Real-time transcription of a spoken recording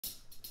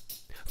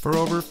For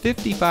over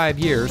 55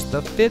 years, the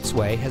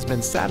Fitzway has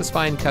been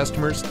satisfying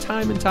customers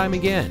time and time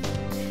again.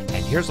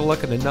 And here's a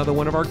look at another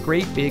one of our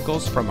great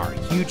vehicles from our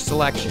huge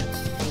selection.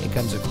 It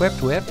comes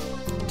equipped with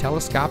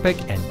telescopic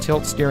and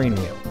tilt steering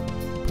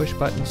wheel, push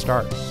button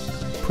start,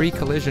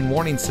 pre-collision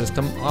warning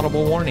system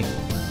audible warning,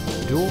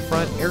 dual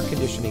front air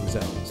conditioning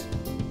zones,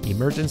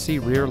 emergency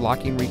rear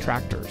locking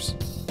retractors,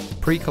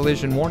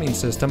 pre-collision warning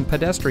system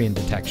pedestrian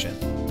detection,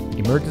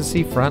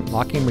 emergency front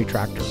locking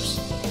retractors,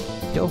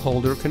 hill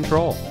holder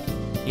control,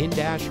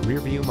 in-dash rear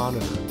view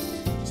monitor,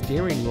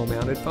 steering wheel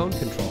mounted phone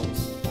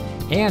controls,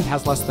 and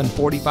has less than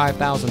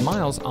 45,000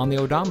 miles on the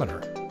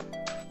odometer.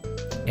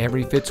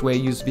 Every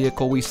Fitzway used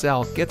vehicle we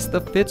sell gets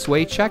the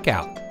Fitzway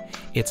checkout.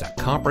 It's a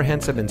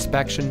comprehensive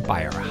inspection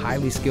by our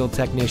highly skilled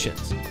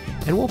technicians,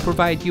 and we'll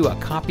provide you a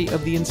copy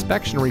of the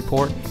inspection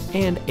report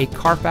and a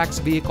Carfax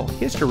vehicle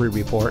history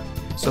report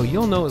so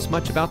you'll know as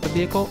much about the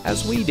vehicle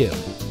as we do.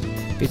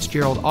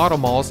 Fitzgerald Auto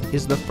Malls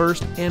is the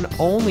first and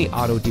only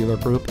auto dealer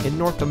group in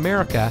North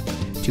America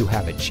to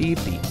have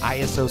achieved the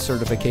ISO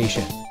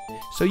certification,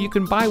 so you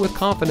can buy with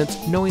confidence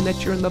knowing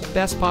that you're in the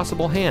best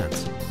possible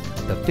hands.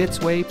 The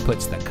Fitzway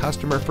puts the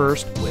customer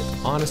first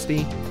with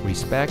honesty,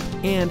 respect,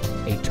 and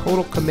a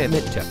total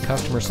commitment to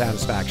customer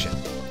satisfaction.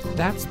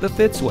 That's the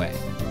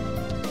Fitzway.